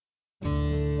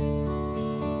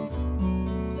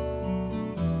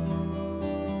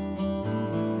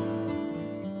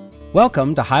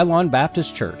Welcome to High Lawn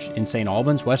Baptist Church in St.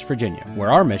 Albans, West Virginia, where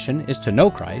our mission is to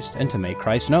know Christ and to make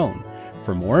Christ known.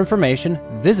 For more information,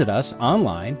 visit us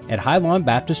online at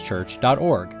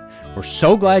highlawnbaptistchurch.org. We're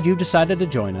so glad you've decided to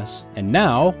join us, and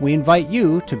now we invite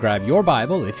you to grab your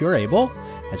Bible if you're able,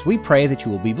 as we pray that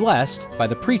you will be blessed by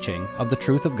the preaching of the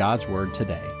truth of God's Word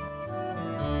today.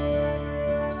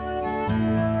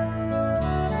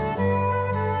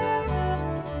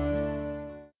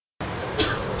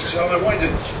 So I wanted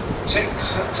to take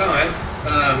some time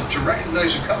to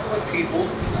recognize a couple of people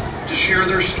to share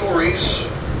their stories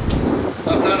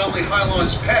of not only High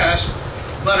Lawn's past,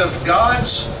 but of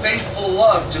God's faithful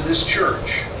love to this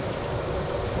church.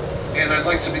 And I'd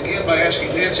like to begin by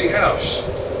asking Nancy House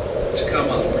to come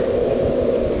up.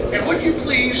 And would you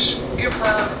please give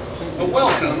her a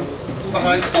welcome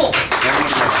behind the pulpit?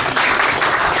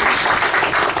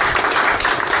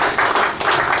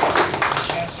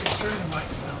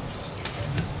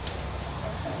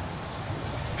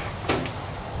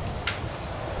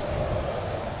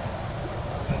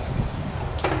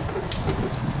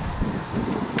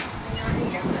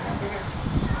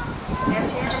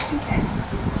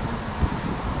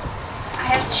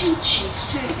 Cheat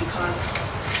sheets too, because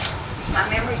my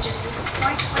memory just isn't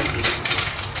quite clear.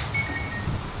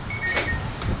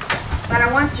 But I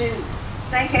want to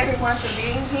thank everyone for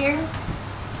being here.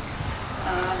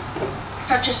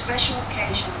 Such a special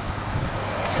occasion.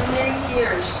 So many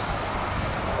years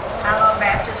High Lawn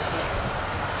Baptist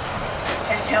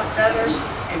has helped others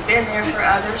and been there for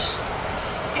others.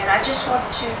 And I just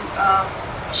want to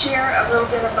share a little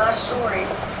bit of my story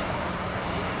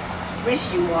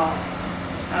with you all.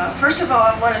 First of all,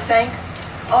 I want to thank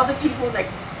all the people that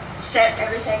set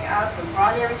everything up and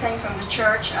brought everything from the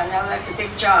church. I know that's a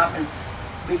big job, and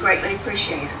we greatly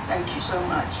appreciate it. Thank you so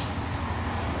much.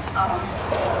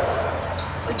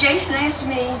 When Jason asked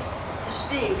me to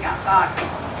speak, I thought,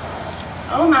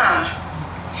 oh my,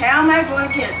 how am I going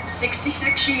to get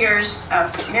 66 years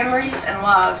of memories and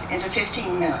love into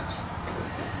 15 minutes?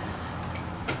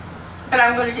 But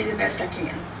I'm going to do the best I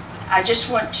can. I just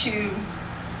want to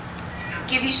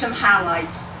give you some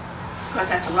highlights, because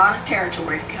that's a lot of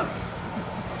territory to cover.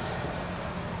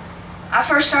 I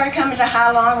first started coming to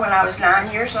High Lawn when I was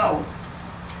 9 years old.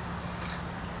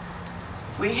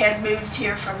 We had moved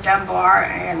here from Dunbar,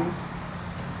 and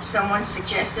someone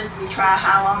suggested we try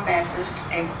High Lawn Baptist,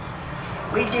 and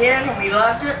we did, and we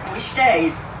loved it, and we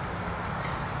stayed.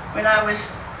 When I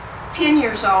was 10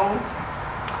 years old,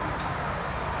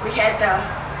 we had the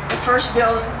first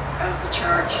building of the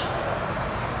church.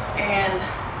 And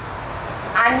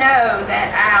I know that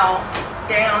aisle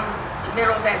down the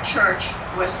middle of that church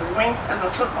was the length of a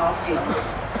football field.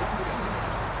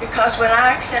 Because when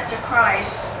I accepted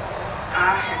Christ,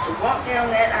 I had to walk down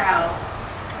that aisle.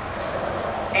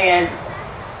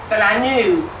 But I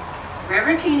knew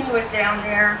Reverend Keeney was down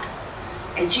there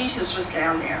and Jesus was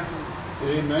down there.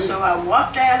 Amen. So I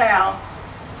walked that aisle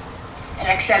and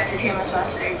accepted him as my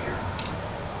Savior.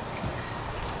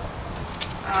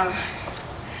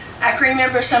 I can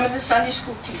remember some of the Sunday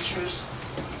school teachers,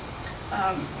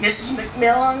 Mrs.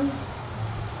 McMillan,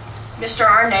 Mr.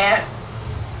 Arnett,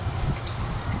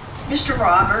 Mr.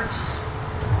 Roberts,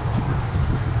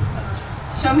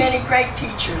 so many great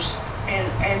teachers,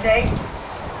 and they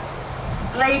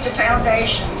laid the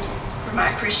foundation for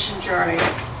my Christian journey.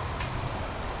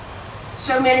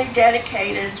 So many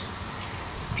dedicated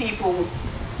people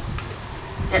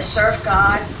that served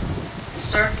God, that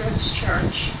served this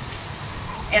church.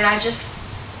 And I'm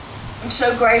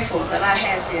so grateful that I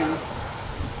had them.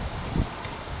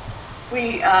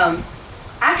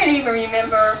 I can even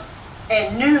remember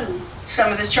and knew some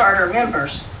of the charter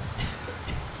members.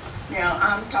 Now,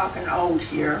 I'm talking old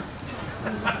here. I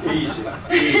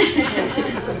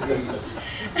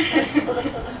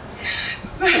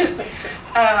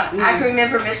can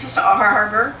remember Mrs.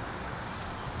 Arbor,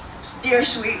 dear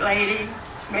sweet lady,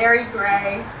 Mary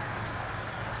Gray,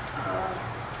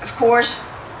 of course,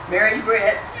 Mary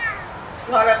Britt.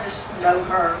 A lot of us knew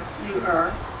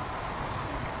her.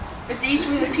 But these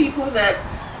were the people that,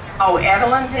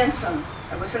 Evelyn Vinson,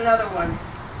 that was another one.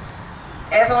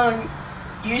 Evelyn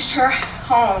used her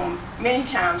home many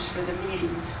times for the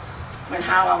meetings when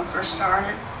High Lawn first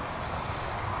started.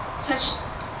 Such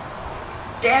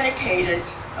dedicated,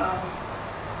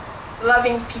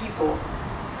 loving people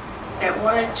that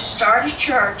wanted to start a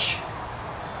church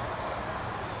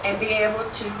and be able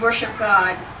to worship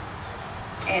God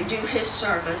and do His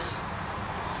service.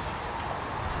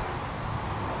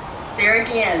 There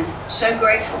again, so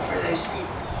grateful for those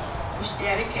people, those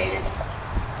dedicated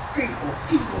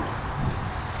people.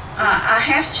 I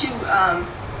have to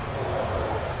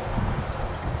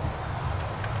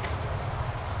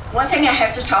one thing I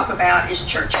have to talk about is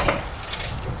church camp.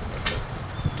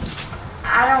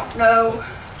 I don't know.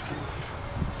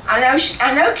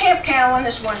 I know Camp Cowan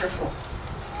is wonderful,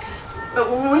 but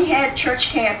when we had church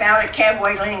camp out at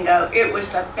Cabway Lingo, it was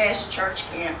the best church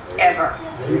camp ever.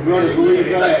 You better believe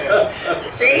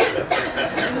that. See?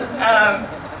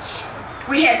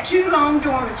 We had 2 long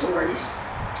dormitories.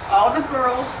 All the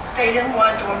girls stayed in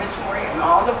one dormitory and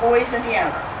all the boys in the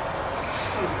other.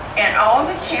 And all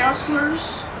the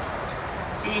counselors,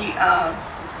 the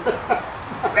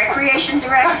recreation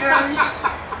directors,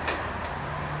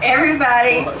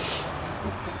 everybody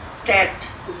that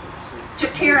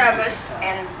took care of us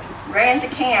and ran the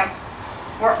camp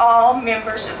were all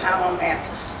members of Highland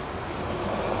Baptist.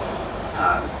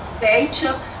 They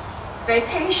took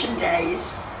vacation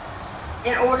days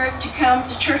in order to come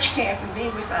to church camp and be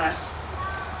with us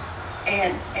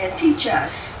and teach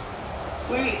us.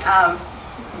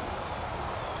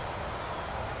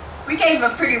 We gave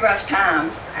them a pretty rough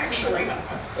time, actually.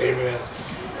 Amen.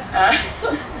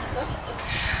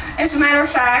 As a matter of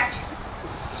fact,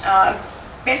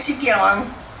 Betsy Gillen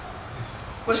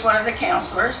was one of the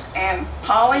counselors, and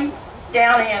Polly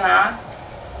Downey and I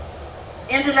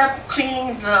ended up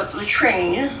cleaning the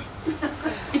latrine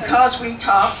because we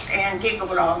talked and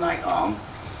giggled all night long.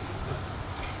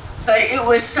 But it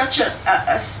was such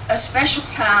a special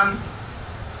time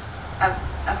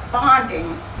of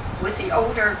bonding with the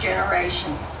older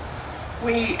generation.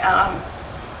 We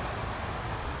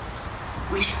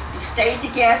stayed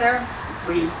together,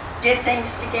 we did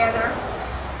things together,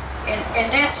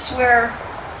 and that's where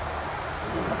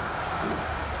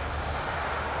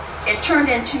it turned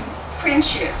into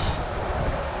friendships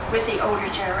with the older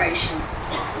generation.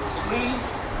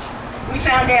 We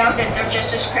found out that they're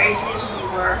just as crazy as we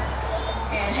were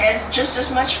and had just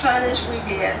as much fun as we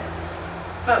did,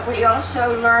 but we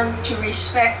also learned to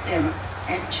respect them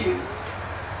and to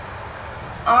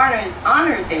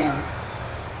honor them.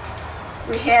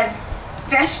 We had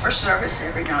Vesper service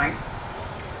every night,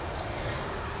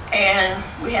 and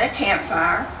we had a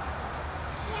campfire,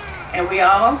 and we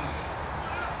all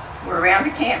were around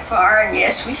the campfire, and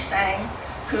yes, we sang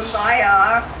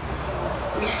Kumbaya,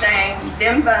 we sang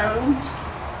Them Bones.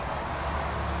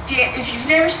 If you've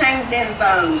never sang Them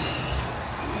Bones,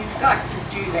 you've got to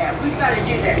do that. We've got to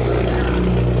do that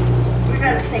sometime. We've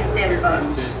got to sing Them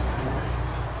Bones.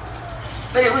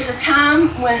 But it was a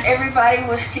time when everybody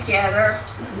was together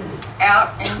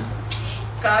out in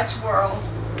God's world,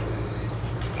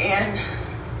 and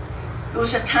it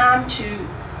was a time to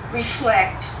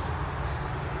reflect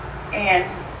and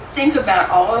think about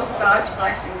all of God's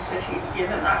blessings that He'd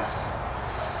given us.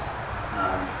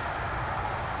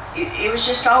 It was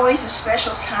just always a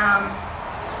special time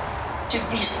to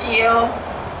be still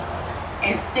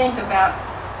and think about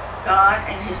God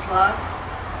and His love.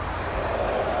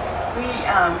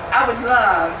 I would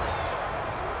love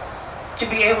to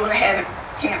be able to have a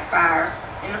campfire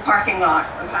in the parking lot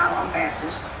of Highland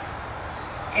Baptist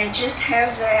and just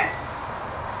have that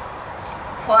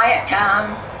quiet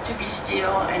time to be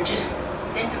still and just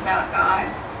think about God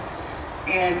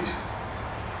and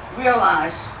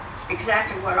realize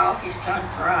exactly what all He's done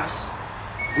for us.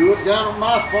 Do it down on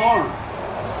my farm.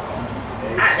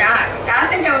 I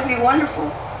think that would be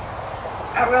wonderful.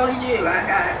 I really do.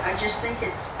 I just think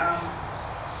it's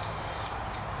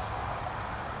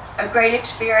a great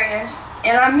experience,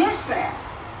 and I miss that.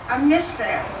 I miss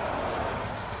that.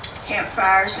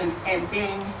 Campfires and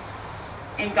being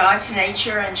in God's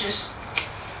nature and just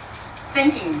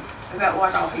thinking about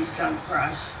what all He's done for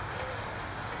us.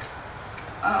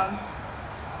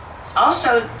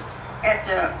 Also, at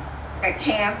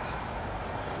camp,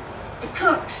 the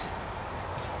cooks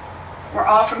were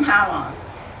all from Highland.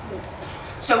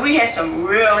 So we had some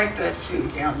really good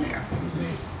food down there.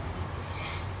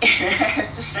 And I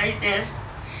have to say this,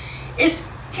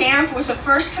 camp was the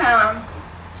first time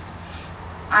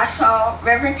I saw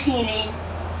Reverend Keeney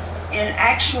in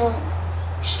actual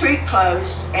street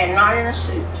clothes and not in a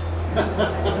suit.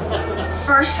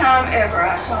 First time ever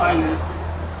I saw him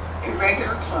in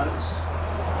regular clothes.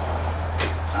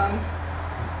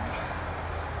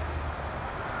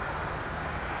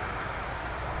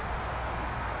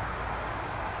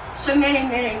 So many,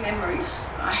 many memories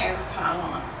I have of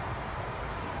Highland.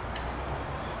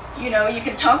 You know, you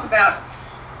can talk about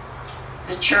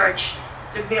the church,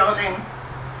 the building,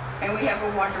 and we have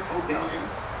a wonderful building.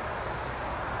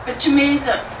 But to me,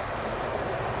 the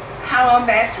Highland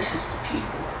Baptist is the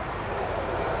people.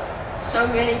 So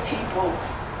many people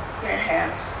that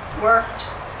have worked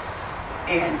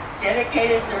and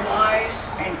dedicated their lives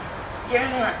and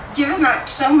given up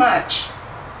so much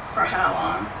for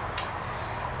Highland.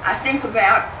 I think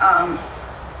about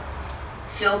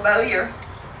Phil Bowyer.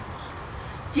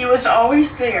 He was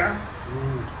always there.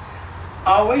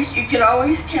 Always, you could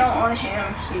always count on him.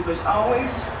 He was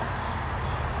always,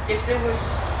 if there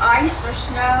was ice or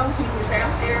snow, he was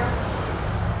out there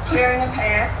clearing a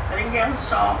path, putting down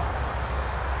salt,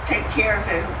 take care of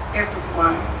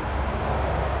everyone.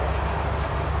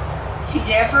 He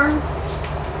never,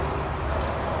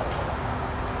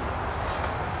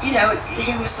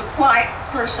 he was the quiet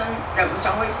person that was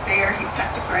always there. He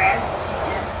cut the grass. He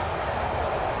did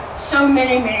so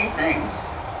many things.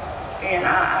 And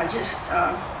I just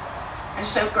am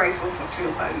so grateful for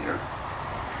Phil Bowyer.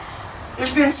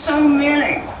 There's been so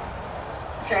many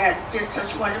that did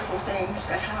such wonderful things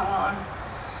at Highline.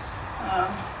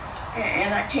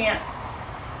 And I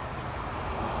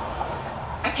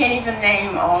can't even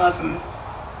name all of them.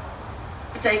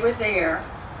 But they were there.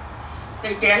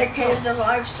 They dedicated their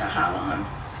lives to Highline.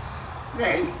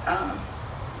 They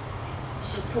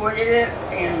supported it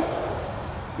and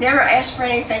never asked for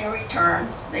anything in return.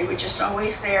 They were just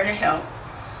always there to help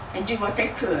and do what they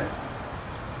could.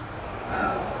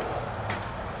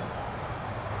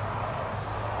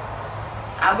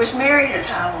 I was married at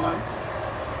Highline.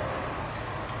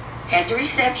 Had the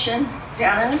reception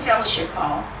down in the fellowship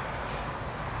hall.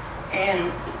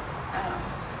 And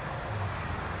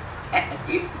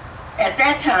at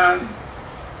that time,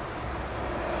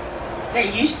 they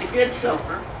used the good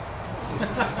silver.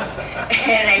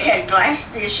 And they had glass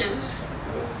dishes,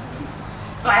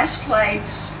 glass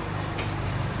plates,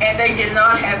 and they did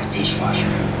not have a dishwasher.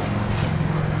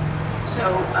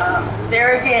 So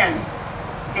there again,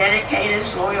 dedicated,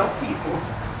 loyal people,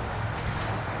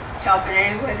 helping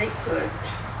any way they could.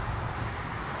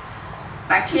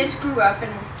 My kids grew up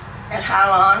at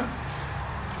Highline,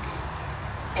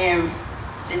 and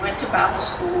they went to Bible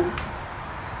school.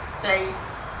 They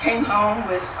came home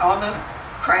with all the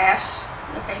crafts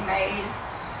that they made.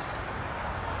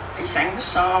 They sang the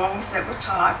songs that were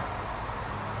taught.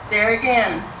 There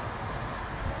again,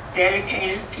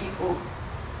 dedicated people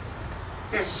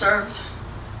that served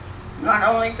not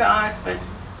only God, but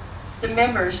the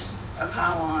members of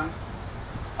Highline.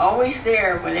 Always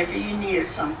there whenever you needed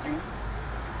something.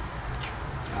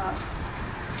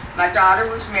 My daughter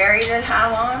was married at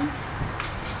Highline.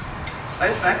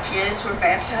 Both my kids were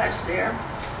baptized there.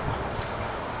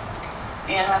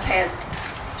 And I've had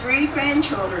 3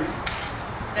 grandchildren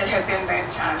that have been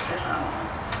baptized at Highline.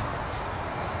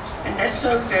 And that's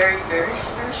so very, very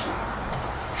spiritual.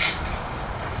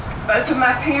 Both of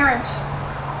my parents'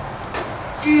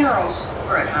 funerals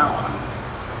were at Highline.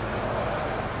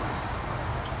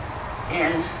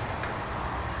 And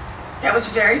that was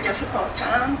a very difficult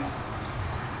time,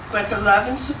 but the love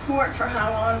and support for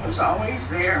Highline was always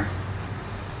there.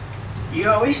 You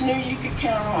always knew you could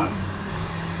count on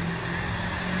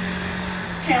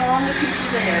the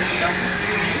people there to help you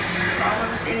through any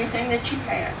problems, anything that you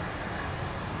had.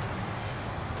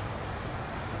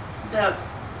 The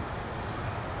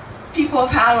people of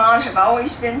Highline have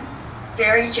always been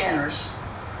very generous,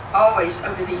 always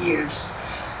over the years.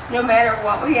 No matter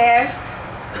what we ask,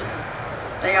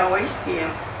 they always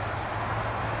give.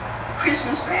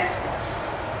 Christmas baskets,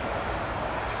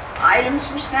 items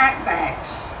for snack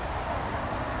bags,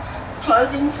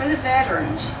 clothing for the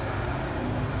veterans,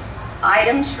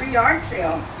 items for yard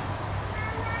sale,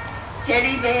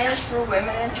 teddy bears for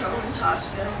Women and Children's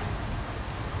Hospital,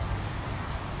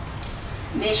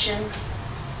 missions,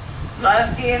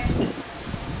 love gift,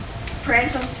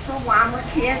 presents for Weimar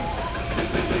Kids,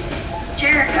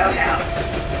 Jericho House,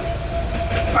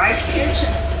 Christ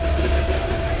Kitchen,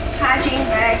 hygiene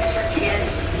bags for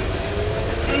kids,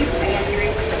 food pantry,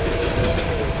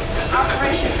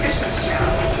 Operation Christmas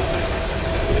Shop.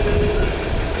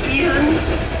 Even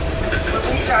when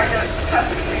we started the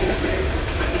public ministry,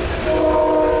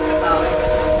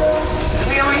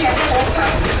 we only had 4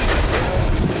 couples.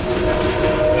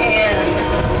 And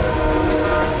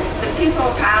the people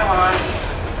of Highline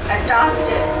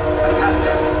adopted a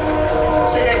couple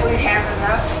so that we'd have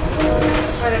enough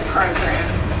for the program.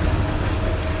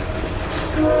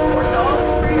 With all the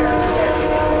prayers that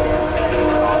have been said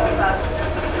for all of us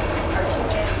are too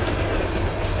many to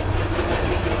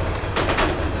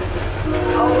give.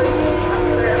 Always my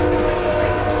prayer for you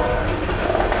faithful.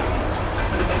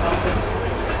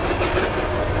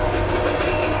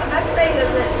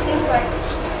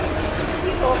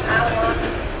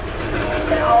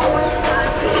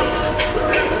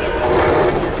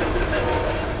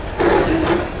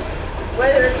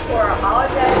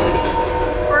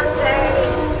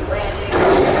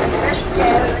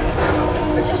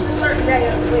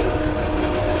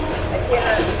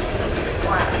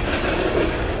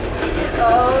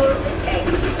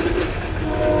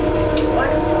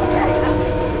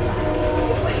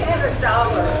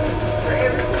 for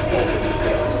every penny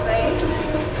that was made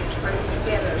from these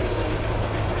dinners.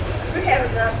 We have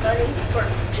enough money for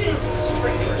 2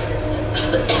 sprinkler systems.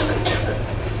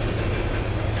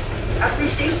 I've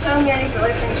received so many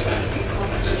blessings from the people of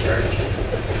this church,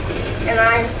 and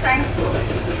I am thankful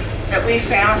that we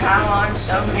found Hylon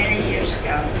so many years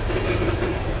ago.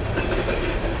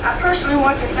 I personally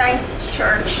want to thank the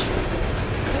church,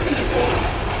 the people,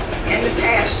 and the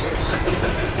pastors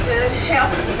that have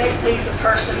helped make me the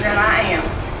person that I am.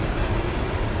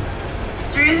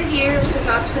 Through the years of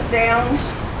ups and downs,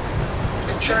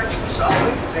 the church was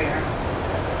always there,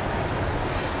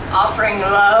 offering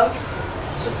love,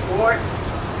 support,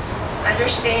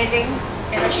 understanding,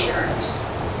 and assurance.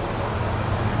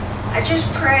 I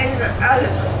just pray that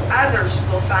others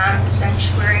will find the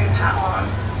sanctuary of Hylon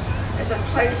as a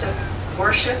place of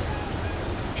worship,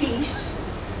 peace,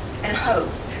 and hope.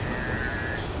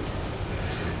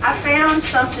 I found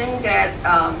something that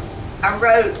I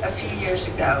wrote a few years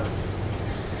ago.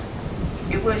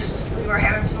 We were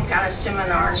having some kind of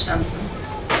seminar or something,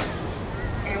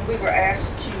 and we were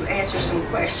asked to answer some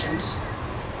questions.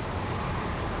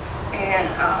 And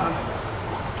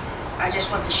I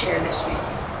just want to share this with you.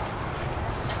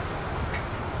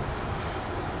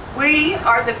 We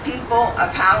are the people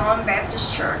of Hylon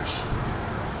Baptist Church,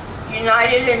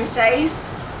 united in faith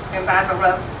and by the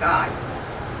love of God.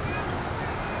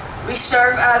 We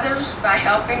serve others by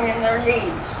helping in their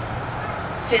needs,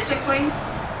 physically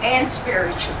and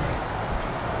spiritually.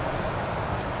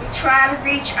 We try to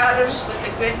reach others with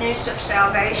the good news of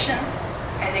salvation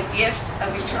and the gift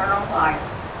of eternal life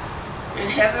in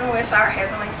heaven with our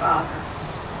Heavenly Father.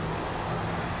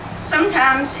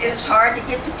 Sometimes it is hard to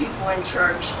get the people in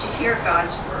church to hear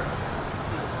God's word.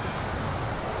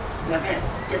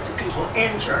 Get the people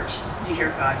in church to hear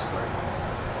God's word.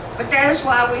 But that is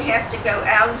why we have to go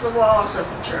out of the walls of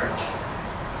the church.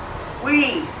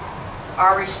 We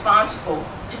are responsible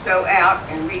to go out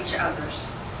and reach others.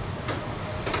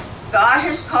 God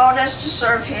has called us to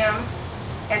serve Him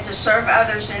and to serve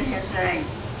others in His name.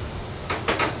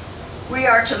 We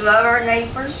are to love our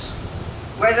neighbors,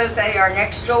 whether they are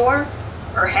next door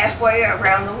or halfway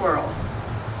around the world.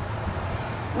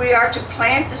 We are to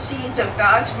plant the seeds of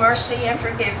God's mercy and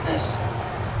forgiveness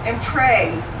and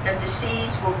pray that the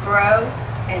seeds will grow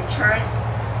and turn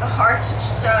the hearts of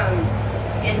stone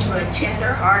into a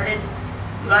tender-hearted,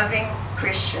 loving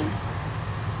Christian,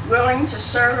 willing to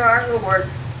serve our Lord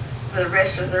for the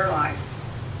rest of their life.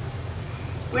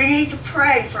 We need to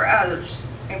pray for others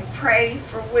and pray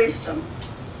for wisdom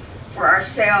for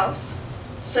ourselves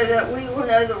so that we will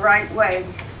know the right way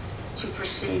to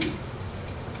proceed.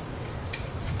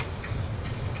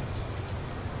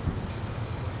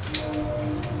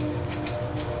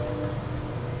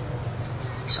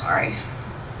 Sorry.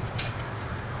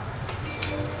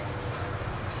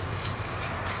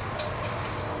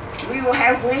 We will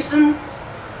have wisdom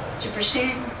to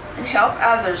proceed and help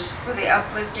others for the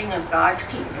uplifting of God's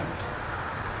kingdom.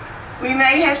 We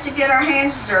may have to get our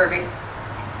hands dirty,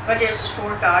 but it is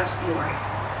for God's glory.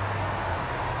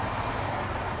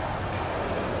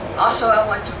 Also, I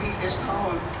want to read this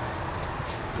poem,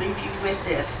 leave you with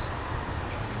this.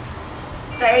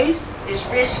 Faith is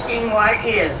risking what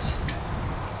is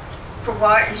for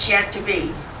what is yet to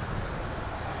be.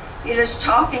 It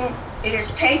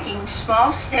is taking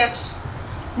small steps,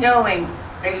 knowing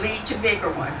they lead to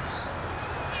bigger ones.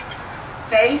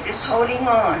 Faith is holding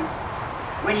on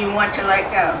when you want to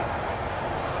let go.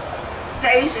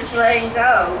 Faith is letting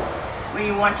go when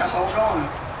you want to hold on.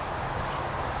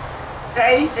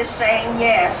 Faith is saying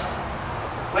yes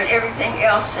when everything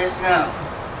else says no.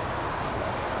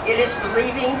 It is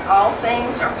believing all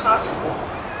things are possible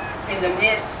in the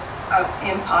midst of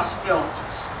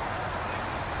impossibilities.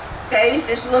 Faith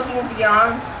is looking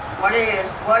beyond what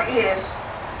is,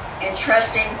 and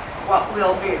trusting what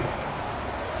will be.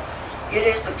 It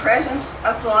is the presence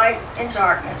of light in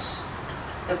darkness,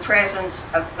 the presence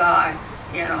of God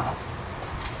in all.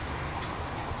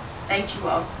 Thank you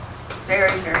all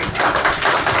very, very much.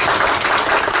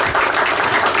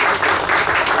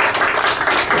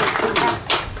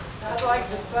 I'd like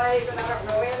to say that I don't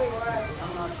know anyone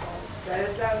that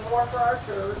has done more for our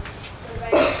church than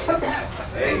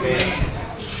they. Amen.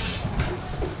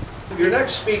 Your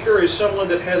next speaker is someone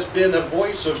that has been a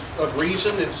voice of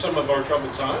reason in some of our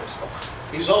troubled times.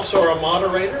 He's also our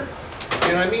moderator,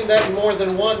 and I mean that in more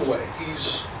than one way.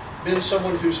 He's been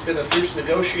someone who's been a fierce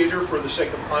negotiator for the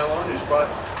sake of Hylon, who's brought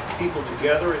people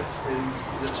together in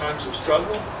the times of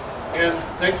struggle. And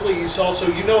thankfully, he's also,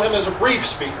 you know him as a brief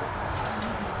speaker.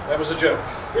 That was a joke.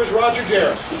 Here's Roger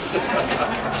Jarrett.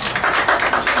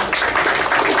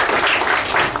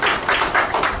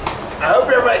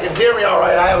 everybody can hear me all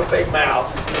right. I have a big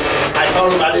mouth. I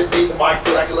told them I didn't need the mic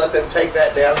so I could let them take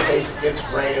that down in case it gets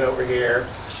rain over here.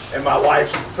 And my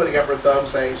wife's putting up her thumb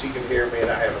saying she can hear me and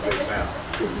I have a big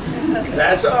mouth.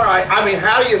 That's all right. I mean,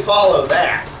 how do you follow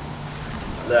that?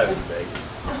 Love you, baby.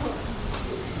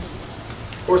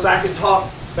 Of course, I can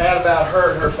talk bad about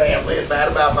her and her family and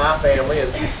bad about my family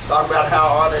and talk about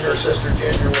how Anna and her sister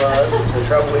Ginger was and the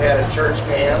trouble we had at church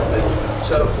camp and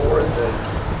so forth.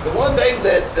 And the one thing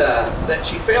that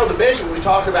she failed to mention when we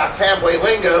talked about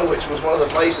Cabway-Lingo, which was one of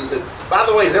the places that, by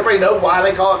the way, does everybody know why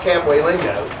they call it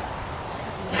Cabway-Lingo?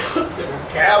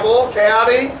 Cabell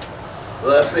County,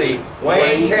 let's see,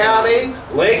 Wayne County,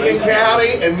 Lincoln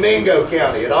County, and Mingo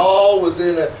County. It all was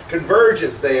in a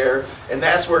convergence there, and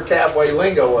that's where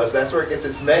Cabway-Lingo was. That's where it gets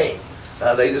its name.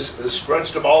 They just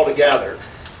scrunched them all together.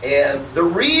 And the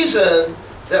reason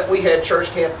that we had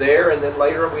church camp there, and then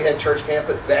later we had church camp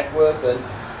at Beckwith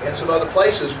and some other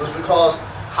places, was because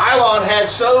Hylon had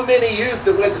so many youth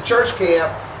that went to church camp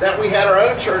that we had our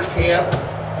own church camp,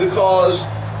 because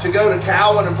to go to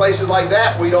Cowan and places like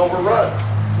that, we'd overrun.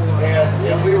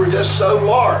 And we were just so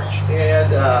large,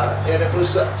 and it was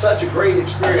such a great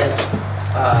experience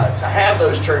to have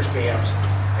those church camps.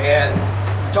 And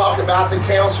we talked about the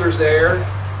counselors there,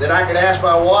 that I could ask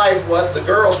my wife what the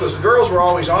girls, because the girls were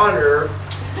always on her,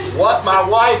 what my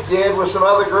wife did with some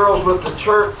other girls with the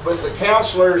church, with the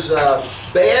counselor's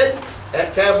bed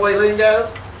at Cabway-Lingo.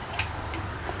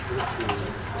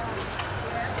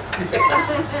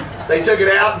 They took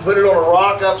it out and put it on a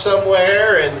rock up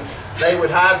somewhere, and they would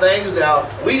hide things. Now,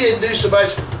 we didn't do so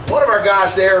much. One of our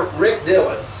guys there, Rick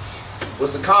Dillon,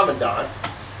 was the commandant.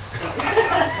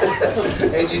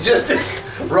 And you just,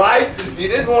 right? You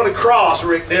didn't want to cross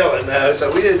Rick Dillon, though,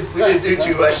 so we didn't do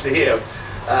too much to him.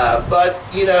 But,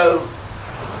 you know,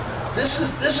 this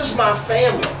is my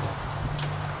family.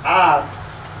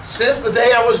 Since the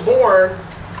day I was born,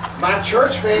 my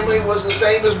church family was the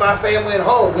same as my family at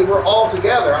home. We were all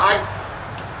together.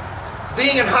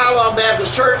 Being in Hylon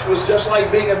Baptist Church was just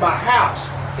like being in my house.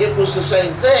 It was the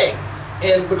same thing.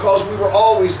 And because we were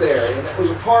always there, and it was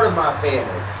a part of my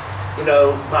family. You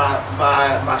know,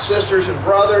 my sisters and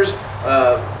brothers,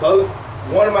 both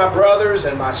one of my brothers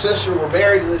and my sister were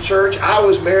married in the church. I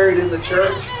was married in the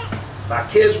church. My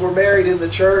kids were married in the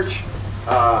church.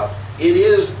 It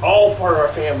is all part of our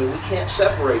family. We can't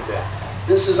separate that.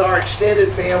 This is our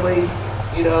extended family,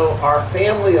 you know, our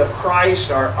family of Christ,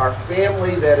 our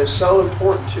family that is so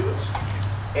important to us.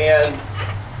 And,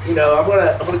 you know, I'm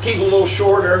gonna keep it a little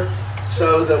shorter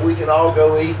so that we can all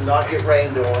go eat and not get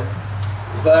rained on.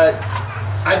 But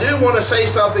I do want to say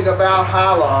something about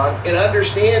Hylon in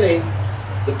understanding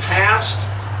the past,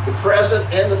 the present,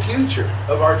 and the future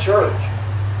of our church.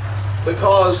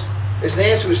 Because, as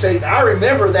Nancy was saying, I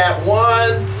remember that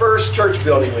one first church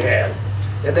building we had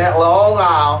in that long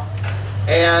aisle,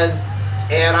 and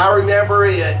I remember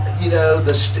it, you know,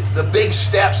 the big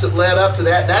steps that led up to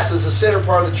that. That's the center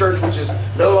part of the church, which is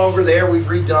no longer there. We've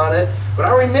redone it. But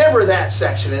I remember that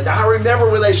section, and I remember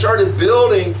when they started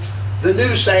building the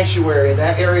new sanctuary in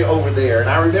that area over there. And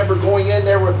I remember going in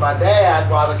there with my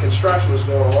dad while the construction was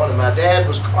going on, and my dad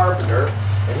was carpenter,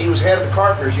 and he was head of the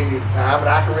Carpenters Union at the time, and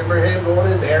I can remember him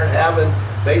going in there and having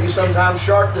maybe sometimes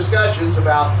sharp discussions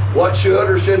about what should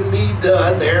or shouldn't be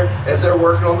done there as they're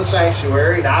working on the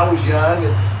sanctuary. And I was young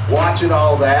and watching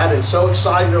all that and so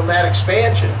excited on that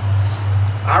expansion.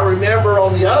 I remember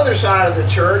on the other side of the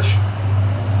church,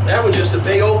 that was just a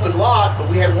big open lot, but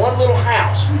we had one little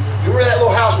house. You remember that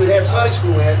little house we'd have Sunday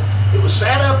school in? It was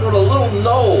sat up on a little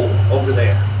knoll over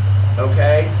there,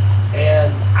 okay?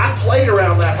 And I played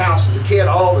around that house as a kid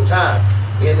all the time.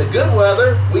 In the good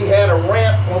weather, we had a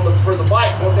ramp for the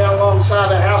bike going down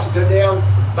alongside that house and go down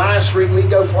Vine Street, and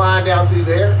we'd go flying down through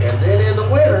there. And then in the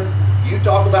winter, you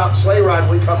talk about sleigh riding,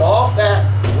 we'd come off that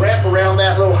ramp around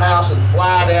that little house and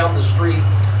fly down the street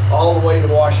all the way to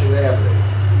Washington Avenue.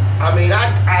 I mean,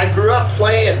 I grew up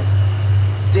playing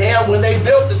down, when they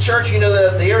built the church, you know,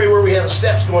 the area where we had the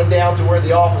steps going down to where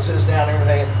the office is now and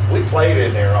everything, we played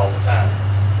in there all the time.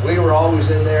 We were always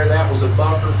in there. That was a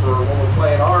bunker for when we were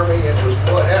playing Army. It was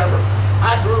whatever.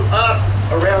 I grew up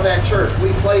around that church. We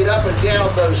played up and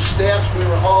down those steps. We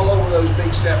were all over those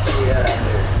big steps that we had out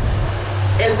there.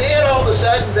 And then all of a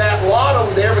sudden, that lot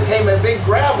over there became a big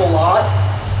gravel lot,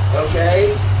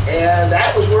 okay? And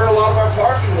that was where a lot of our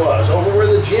parking was, over where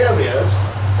the gym is.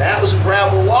 That was a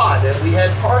gravel lot, and we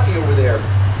had parking over there.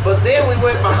 But then we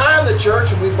went behind the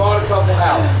church and we bought a couple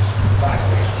houses back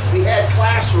there. We had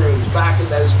classrooms back in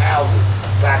those houses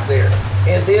back there.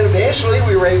 And then eventually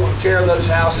we were able to tear those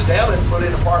houses down and put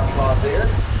in a parking lot there,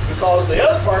 because the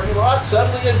other parking lot,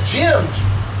 suddenly a gym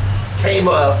came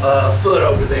name foot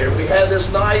over there. We had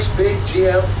this nice big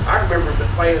gym. I remember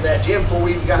playing in that gym before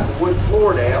we even got the wooden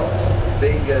floor down.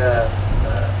 Big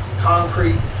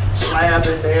concrete slab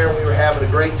in there. We were having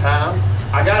a great time.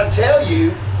 I got to tell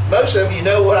you, most of you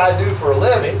know what I do for a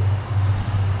living,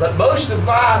 but most of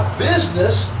my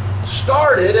business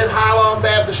started at Highland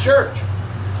Baptist Church.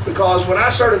 Because when I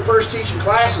started first teaching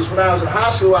classes when I was in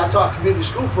high school, I taught community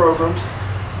school programs,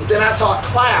 but then I taught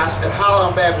class at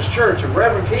Highland Baptist Church. And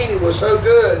Reverend Keeney was so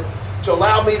good to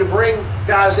allow me to bring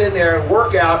guys in there and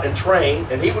work out and train,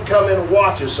 and he would come in and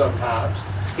watch us sometimes.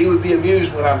 He would be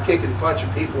amused when I'm kicking and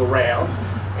punching people around.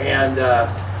 And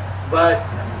but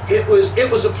it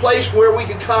was a place where we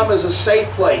could come as a safe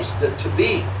place to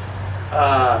be.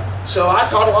 So I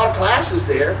taught a lot of classes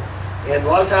there, and a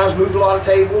lot of times moved a lot of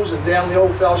tables and down the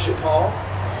old fellowship hall.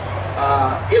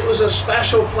 It was a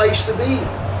special place to be.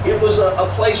 It was a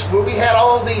place where we had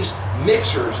all these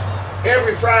mixers.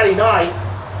 Every Friday night,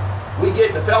 we'd get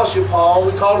in the fellowship hall.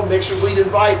 We called them mixers. We'd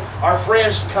invite our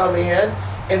friends to come in,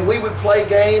 and we would play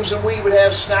games, and we would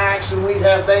have snacks, and we'd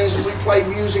have things, and we'd play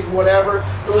music and whatever.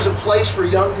 It was a place for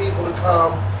young people to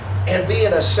come and be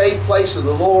in a safe place of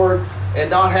the Lord and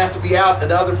not have to be out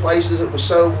in other places. It was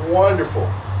so wonderful.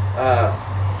 I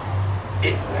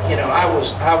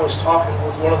was talking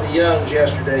with one of the Youngs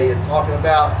yesterday and talking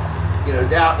about,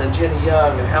 Doughton and Jenny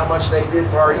Young and how much they did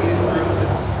for our youth group and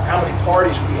how many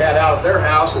parties we had out at their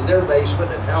house in their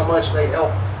basement and how much they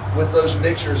helped with those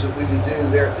mixers that we would do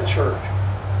there at the church.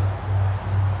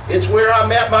 It's where I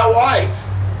met my wife.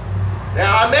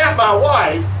 Now, I met my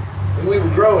wife when we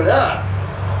were growing up.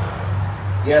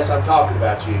 Yes, I'm talking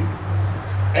about you.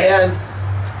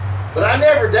 But I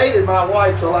never dated my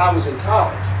wife till I was in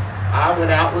college. I went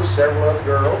out with several other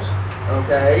girls,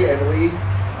 okay, and we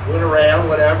went around,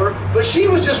 whatever. But she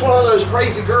was just one of those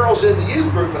crazy girls in the youth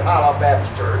group at Highland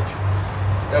Baptist Church,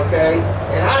 okay?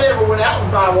 And I never went out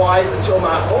with my wife until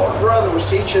my older brother was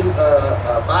teaching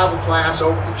a Bible class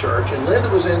over at the church, and Linda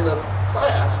was in the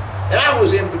class. And I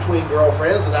was in between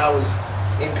girlfriends, and I was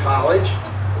in college. She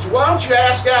said, "Why don't you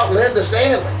ask out Linda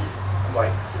Stanley?" I'm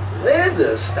like,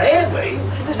 Linda Stanley?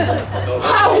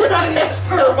 Why would I ask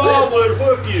her? Her mom would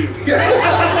whoop you.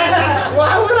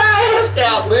 Why would I ask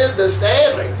out Linda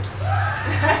Stanley?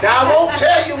 Now, I won't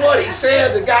tell you what he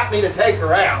said that got me to take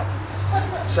her out.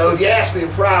 So if you ask me in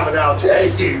private, I'll tell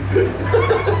you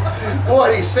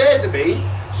what he said to me.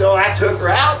 So I took her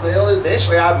out, and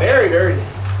eventually I married her.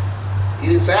 He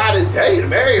didn't say, "I didn't tell you to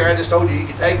marry her. I just told you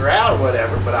could take her out or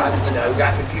whatever." But I,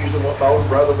 got confused on what my older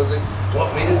brother was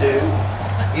wanting me to do.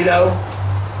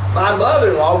 My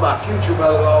mother-in-law, my future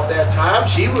mother-in-law at that time,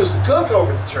 she was the cook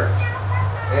over at the church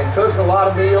and cooking a lot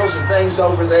of meals and things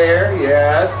over there,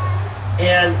 yes.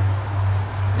 And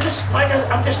this,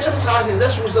 I'm just emphasizing,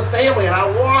 this was the family, and I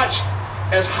watched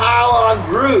as Highland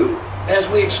grew, as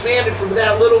we expanded from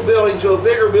that little building to a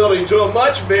bigger building to a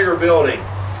much bigger building,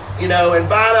 and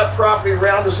buying up property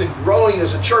around us and growing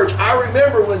as a church. I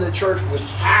remember when the church was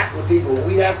packed with people.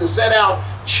 We'd have to set out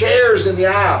chairs in the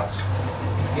aisles,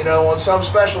 on some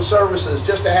special services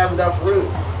just to have enough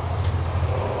room.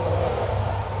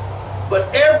 But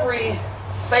every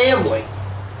family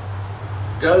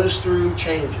goes through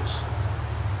changes.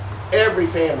 Every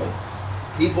family.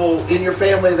 People in your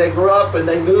family, they grow up and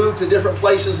they move to different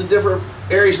places in different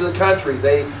areas of the country.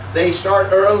 They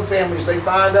start their own families. They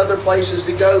find other places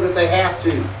to go that they have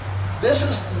to. This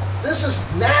is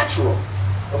natural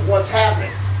of what's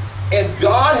happening. And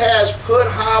God has put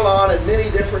Highland in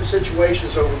many different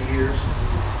situations over the years.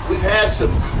 We've had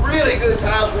some really good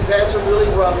times. We've had some really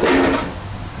rough times.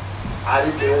 I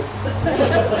didn't do it.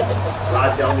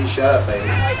 God telling me shut up, baby.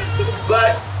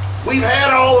 But we've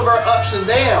had all of our ups and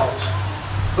downs.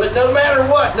 But no matter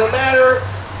what, no matter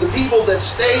the people that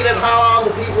stayed at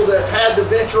Highland, the people that had to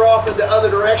venture off into other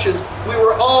directions, we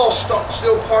were all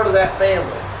still part of that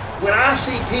family. When I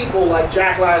see people like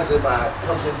Jack Lyons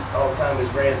comes in all the time, his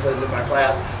grandson's in my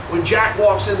class, when Jack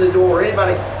walks in the door,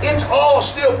 anybody, it's all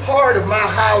still part of my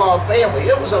Highland family.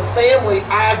 It was a family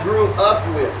I grew up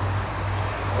with,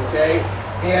 okay?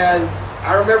 And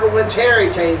I remember when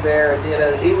Terry came there,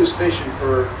 and he was fishing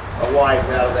for a wife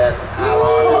out of that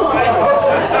Highland.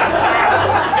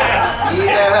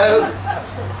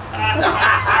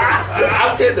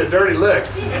 I'm getting a dirty look.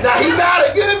 Now, he got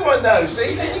a good one, though.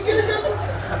 See, did you get a good one?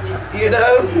 He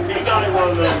got him one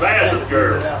of those Baptist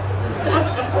girls.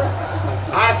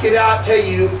 I cannot tell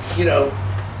you,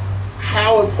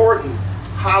 how important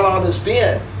Highland has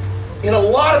been in a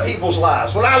lot of people's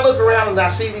lives. When I look around and I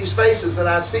see these faces and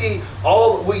I see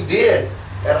all that we did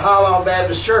at Highland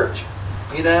Baptist Church,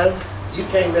 you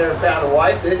came there and found a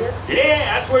wife, didn't you? Yeah,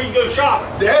 that's where you go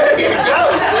shopping. There you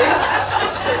go, see?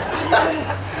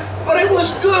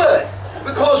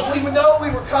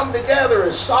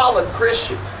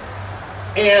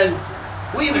 And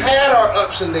we've had our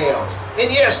ups and downs.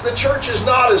 And yes, the church is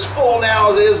not as full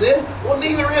now as it is then. Well,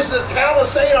 neither is the town of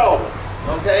St. Albans.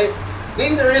 Okay?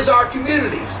 Neither is our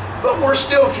communities. But we're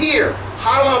still here.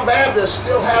 Highland Baptist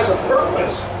still has a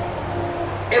purpose.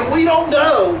 And we don't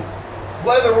know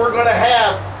whether we're going to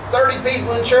have 30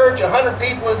 people in church, 100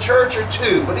 people in church, or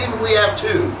 2. But even if we have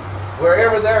 2,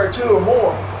 wherever there are 2 or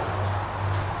more,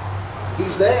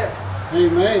 He's there.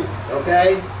 Amen.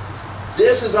 Okay?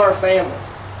 This is our family.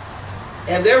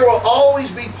 And there will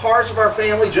always be parts of our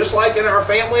family, just like in our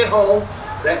family at home,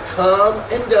 that come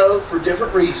and go for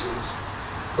different reasons.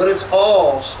 But it's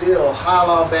all still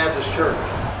Highland Baptist Church.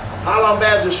 Highland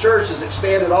Baptist Church has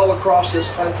expanded all across this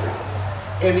country.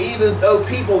 And even though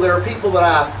there are people that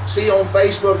I see on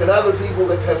Facebook and other people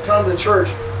that have come to church,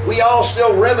 we all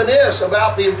still reminisce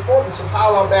about the importance of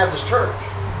Highland Baptist Church.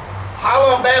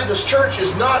 Highland Baptist Church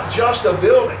is not just a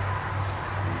building.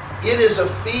 It is a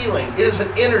feeling. It is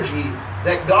an energy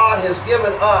that God has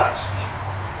given us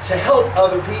to help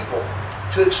other people,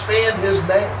 to expand His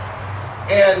name.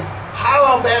 And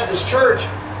Highland Baptist Church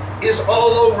is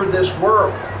all over this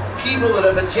world. People that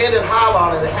have attended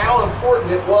Highland and how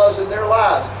important it was in their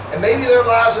lives. And maybe their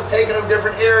lives have taken them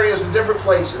different areas and different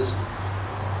places.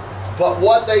 But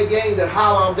what they gained at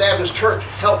Highland Baptist Church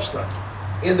helps them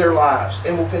in their lives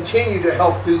and will continue to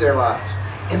help through their lives.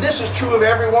 And this is true of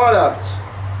every one of us.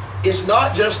 It's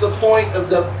not just the point of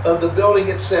the building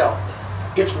itself.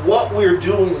 It's what we're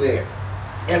doing there.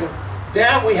 And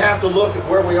now we have to look at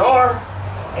where we are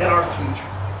and our future.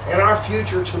 And our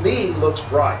future, to me, looks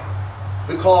bright.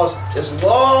 Because as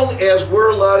long as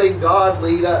we're letting God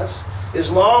lead us, as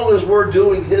long as we're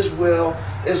doing His will,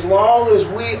 as long as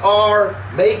we are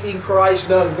making Christ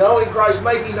known, knowing Christ,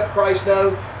 making Christ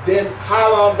known, then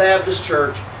Highland Baptist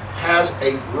Church has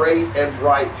a great and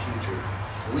bright future.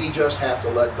 We just have to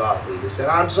let God lead us. And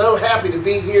I'm so happy to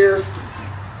be here.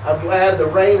 I'm glad the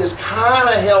rain has kind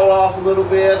of held off a little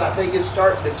bit. I think it's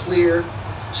starting to clear.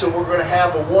 So we're going to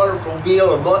have a wonderful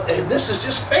meal. And this is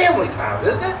just family time,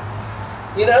 isn't it?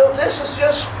 You know, this is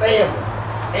just family.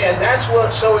 And that's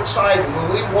what's so exciting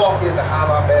when we walk into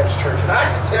Highland Baptist Church. And I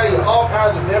can tell you all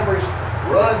kinds of memories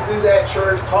running through that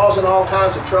church, causing all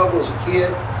kinds of trouble as a kid.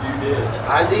 You did.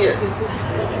 I did.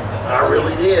 I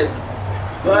really did.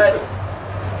 But,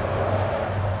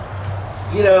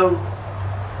 you know,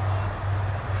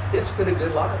 it's been a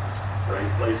good life.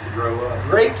 Great place to grow up.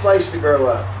 Great place to grow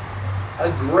up. A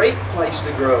great place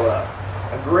to grow up.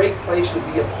 A great place to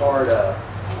be a part of.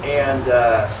 And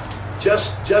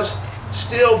just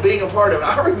still being a part of it.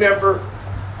 I remember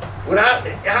when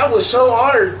I was so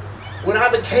honored when I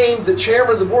became the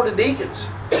chairman of the board of deacons.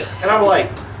 And I'm like,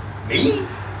 me?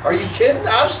 Are you kidding?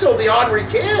 I'm still the honorary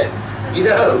kid, you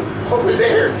know, over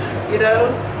there, you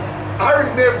know. I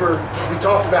remember, we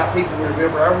talked about people we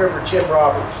remember. I remember Jim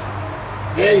Roberts.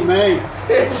 Amen.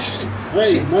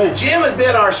 Amen. Jim had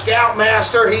been our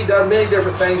scoutmaster. He'd done many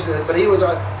different things, but he was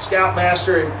a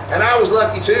scoutmaster. And I was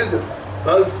lucky, too, that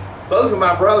both of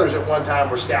my brothers at one time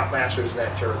were scoutmasters in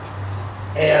that church.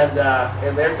 And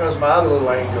there comes my other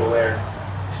little angel there.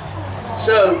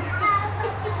 So,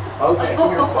 okay,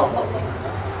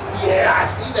 yeah, I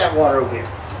see that water over there.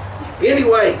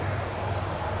 Anyway,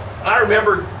 I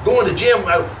remember going to Jim.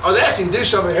 I was asking him to do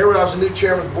something here when I was the new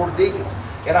chairman of the board of deacons.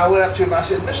 And I went up to him. I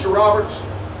said, Mr. Roberts,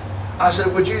 I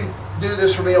said, would you do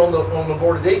this for me on the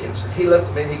board of deacons? And he looked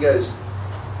at me and he goes,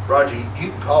 Roger,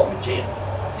 you can call me Jim.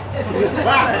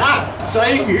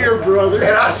 Same here, brother.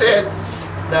 And I said,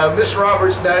 no, Mr.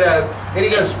 Roberts, no. And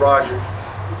he goes, Roger,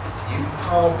 you can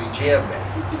call me Jim,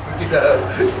 man. You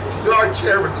know, you are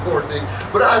chairman of the board of deacons.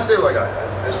 But I said, like,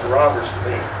 that's Mr. Roberts to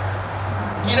me.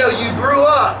 You know, you grew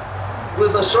up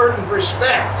with a certain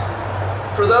respect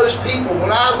for those people.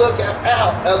 When I look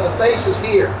out of the faces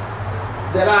here,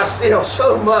 that I still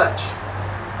so much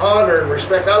honor and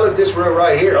respect. I look this room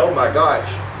right here, oh my gosh.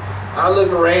 I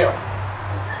look around.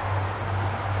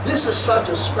 This is such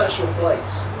a special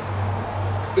place.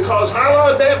 Because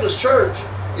Highland Baptist Church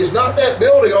is not that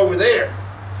building over there.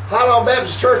 Highland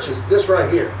Baptist Church is this right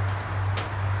here.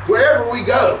 Wherever we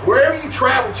go, wherever you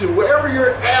travel to, wherever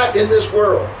you're at in this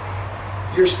world,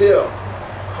 you're still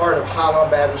part of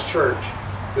Highland Baptist Church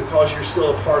because you're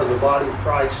still a part of the body of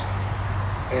Christ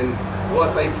and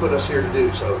what they put us here to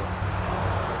do. So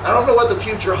I don't know what the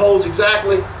future holds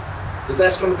exactly, because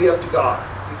that's going to be up to God.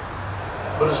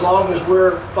 But as long as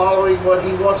we're following what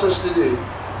He wants us to do,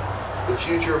 the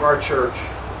future of our church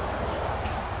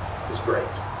is great.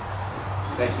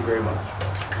 Thank you very much.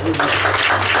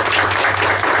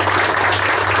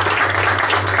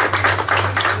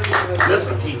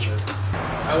 Listen, teacher.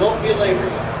 I won't belabor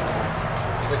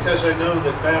you because because I know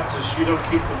that Baptists, you don't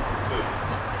keep them from food.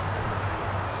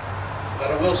 But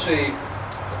I will say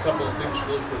a couple of things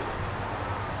really quickly.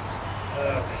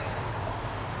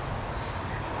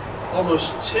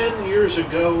 Almost 10 years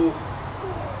ago,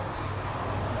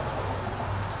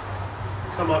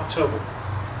 come October,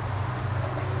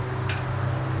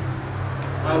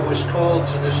 I was called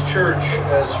to this church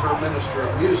as her minister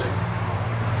of music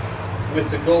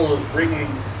with the goal of bringing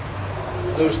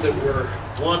those that were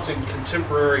wanting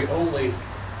contemporary only,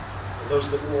 those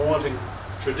that were wanting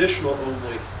traditional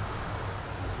only,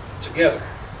 together.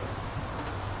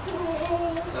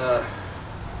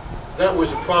 That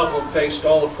was a problem faced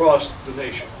all across the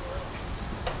nation.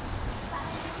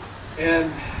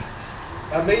 And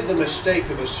I made the mistake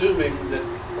of assuming that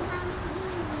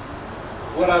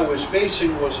what I was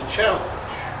facing was a challenge.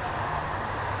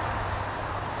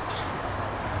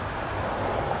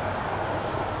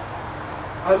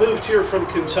 I moved here from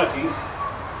Kentucky.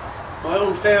 My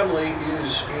own family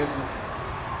is in,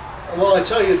 well, I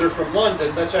tell you they're from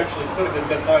London. That's actually putting it a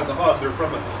bit high in the hog. They're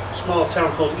from a small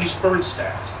town called East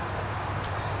Bernstadt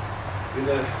in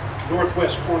the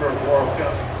northwest corner of Laurel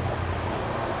County.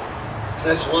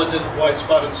 That's London, white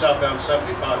spot in southbound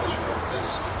 75 as you go to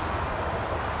Tennessee.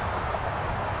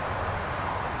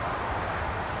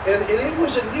 And it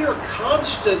was a near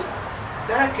constant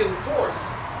back and forth.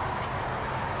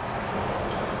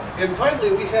 And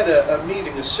finally we had a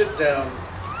meeting, a sit down,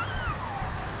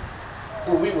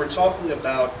 where we were talking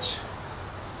about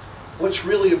what's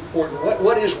really important.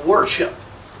 What is worship?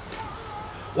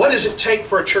 What does it take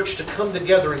for a church to come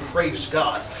together and praise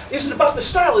God? Is it about the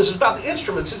style? Is it about the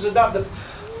instruments? Is it about the...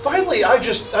 Finally,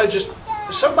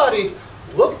 somebody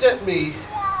looked at me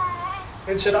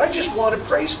and said, I just want to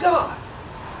praise God.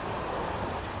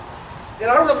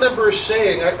 And I remember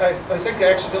saying, I think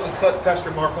I accidentally cut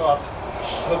Pastor Mark off.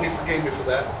 I hope he forgave me for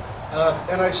that.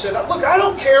 And I said, look, I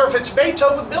don't care if it's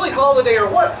Beethoven, Billie Holiday, or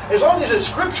what. As long as it's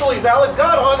scripturally valid,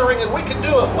 God-honoring, and we can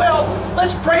do it well,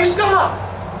 let's praise God.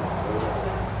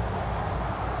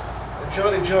 And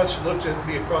Johnny Johnson looked at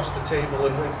me across the table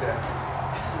and winked at me.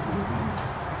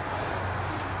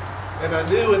 And I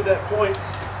knew at that point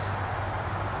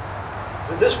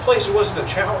that this place wasn't a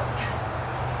challenge.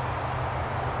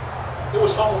 It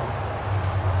was home.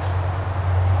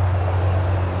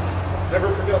 Never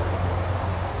forget.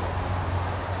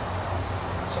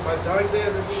 To my dying day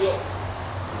in New York.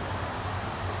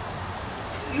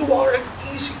 You are an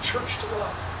easy church to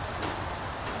love.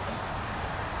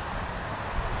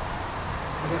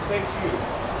 And I thank you.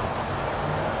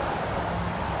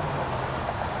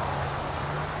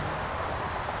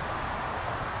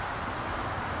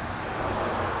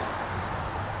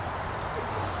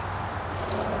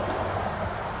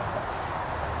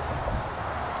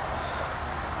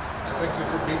 I thank you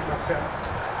for being my family.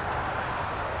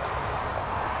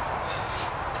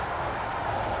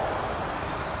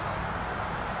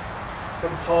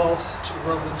 From Paul to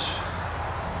Romans,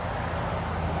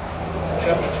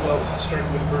 chapter 12,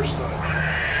 starting with verse 9.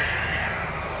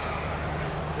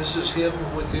 This is him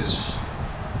with his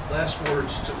last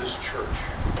words to this church.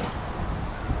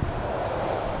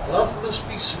 Love must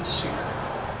be sincere.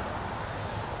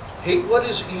 Hate what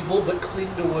is evil, but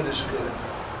cling to what is good.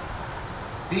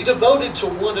 Be devoted to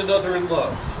one another in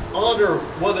love. Honor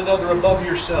one another above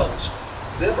yourselves.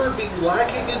 Never be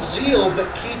lacking in zeal,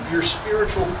 but keep your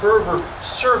spiritual fervor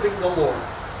serving the Lord.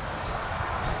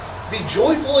 Be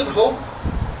joyful in hope,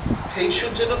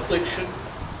 patient in affliction,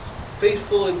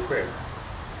 faithful in prayer.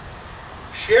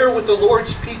 Share with the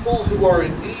Lord's people who are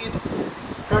in need.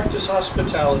 Practice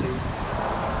hospitality.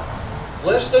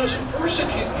 Bless those who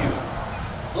persecute you.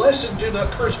 Bless and do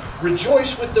not curse.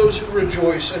 Rejoice with those who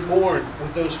rejoice and mourn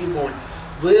with those who mourn.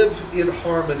 Live in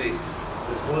harmony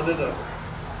with one another.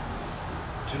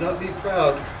 Do not be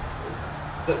proud,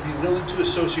 but be willing to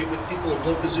associate with people of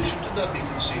low position. Do not be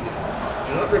conceited.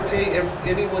 Do not repay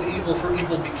anyone evil for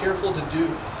evil. Be careful to do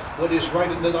what is right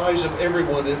in the eyes of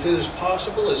everyone. If it is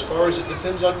possible, as far as it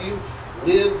depends on you,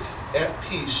 live at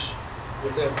peace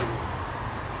with everyone.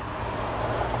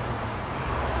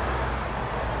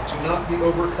 Do not be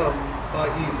overcome by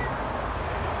evil,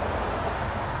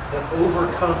 but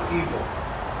overcome evil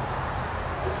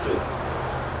with good.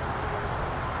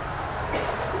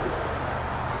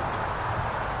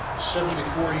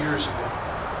 74 years ago,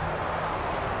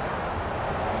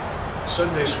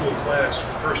 Sunday school class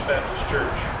from First Baptist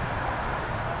Church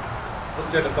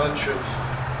looked at a bunch of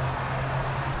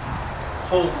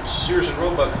homes, Sears and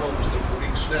Roebuck homes that were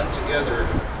being snapped together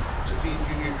to feed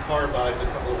Union Carbide and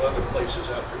a couple of other places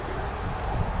out there.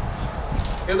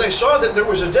 And they saw that there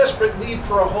was a desperate need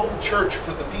for a home church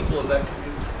for the people of that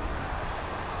community.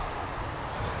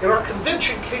 And our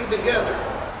convention came together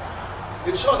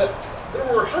and saw that there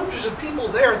were hundreds of people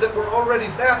there that were already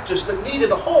Baptists that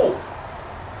needed a home.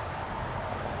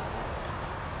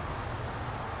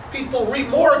 People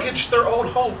remortgaged their own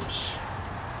homes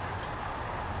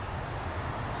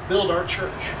to build our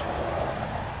church.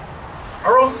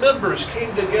 Our own members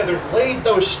came together, laid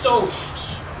those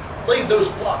stones, laid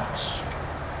those blocks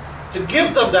to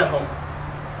give them that home.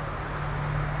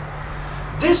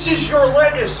 This is your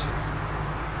legacy.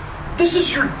 This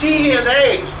is your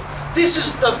DNA. This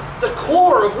is the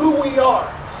core of who we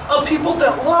are. A people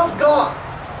that love God,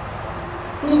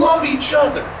 who love each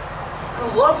other,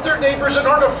 who love their neighbors and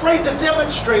aren't afraid to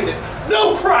demonstrate it.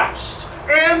 Know Christ.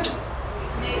 And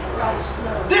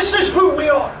this is who we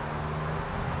are.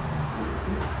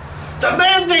 The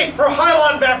mandate for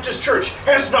Highline Baptist Church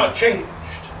has not changed.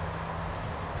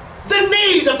 The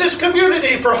need of this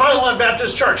community for Highline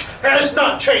Baptist Church has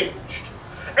not changed.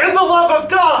 And the love of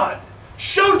God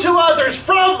shown to others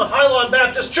from Highline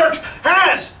Baptist Church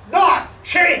has not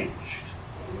changed.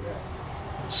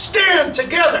 Stand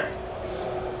together.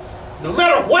 No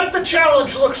matter what the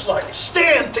challenge looks like,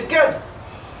 stand together.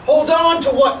 Hold on to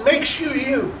what makes you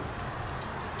you,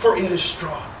 for it is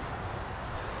strong.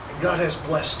 And God has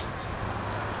blessed it.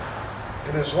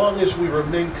 And as long as we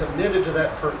remain committed to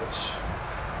that purpose,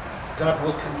 God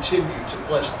will continue to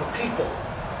bless the people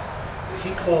that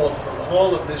He called from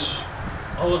all of this,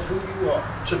 all of who you are,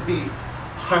 to be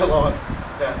Highline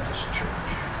Baptist Church.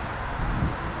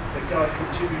 May God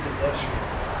continue to bless you,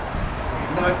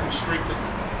 unite and strengthen you,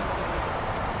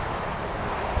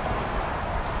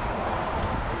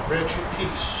 and grant you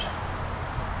peace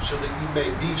so that you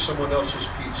may be someone else's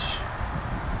peace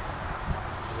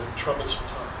in the troublesome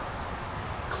time.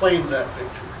 Claim that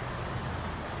victory.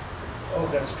 Oh,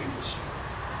 God, speak this.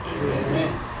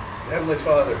 Amen. Heavenly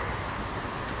Father,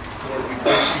 Lord, we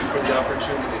thank you for the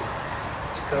opportunity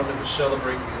to come and to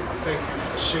celebrate you. We thank you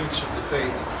for the saints of the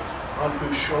faith on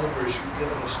whose shoulders you've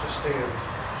given us to stand.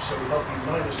 So help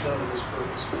unite us now to this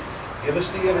purpose. Give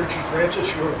us the energy, grant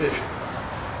us your vision.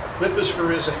 Equip us for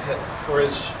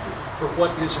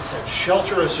what is ahead.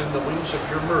 Shelter us in the wings of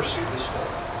your mercy this day.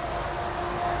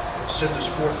 And send us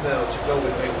forth now to go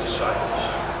and make disciples,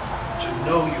 to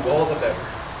know you all the better,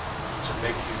 to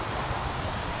make you.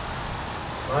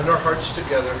 Bind our hearts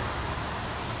together,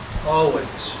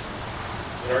 always,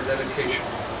 in our dedication.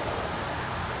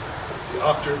 The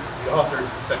author and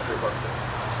perfecter of our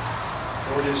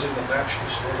faith. Lord, it is in the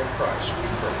matchless name of Christ we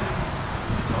pray.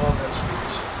 All God's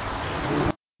peace.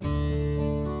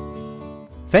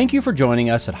 Thank you for joining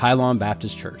us at Highline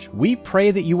Baptist Church. We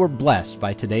pray that you were blessed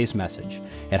by today's message.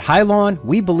 At Highline,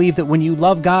 we believe that when you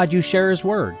love God, you share His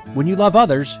Word. When you love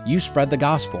others, you spread the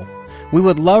gospel. We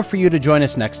would love for you to join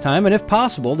us next time, and if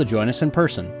possible, to join us in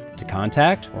person. To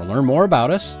contact or learn more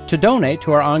about us, to donate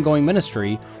to our ongoing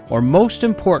ministry, or most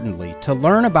importantly, to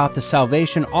learn about the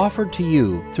salvation offered to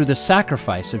you through the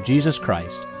sacrifice of Jesus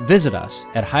Christ, visit us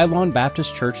at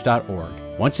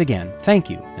highlinebaptistchurch.org. Once again, thank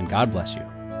you, and God bless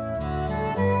you.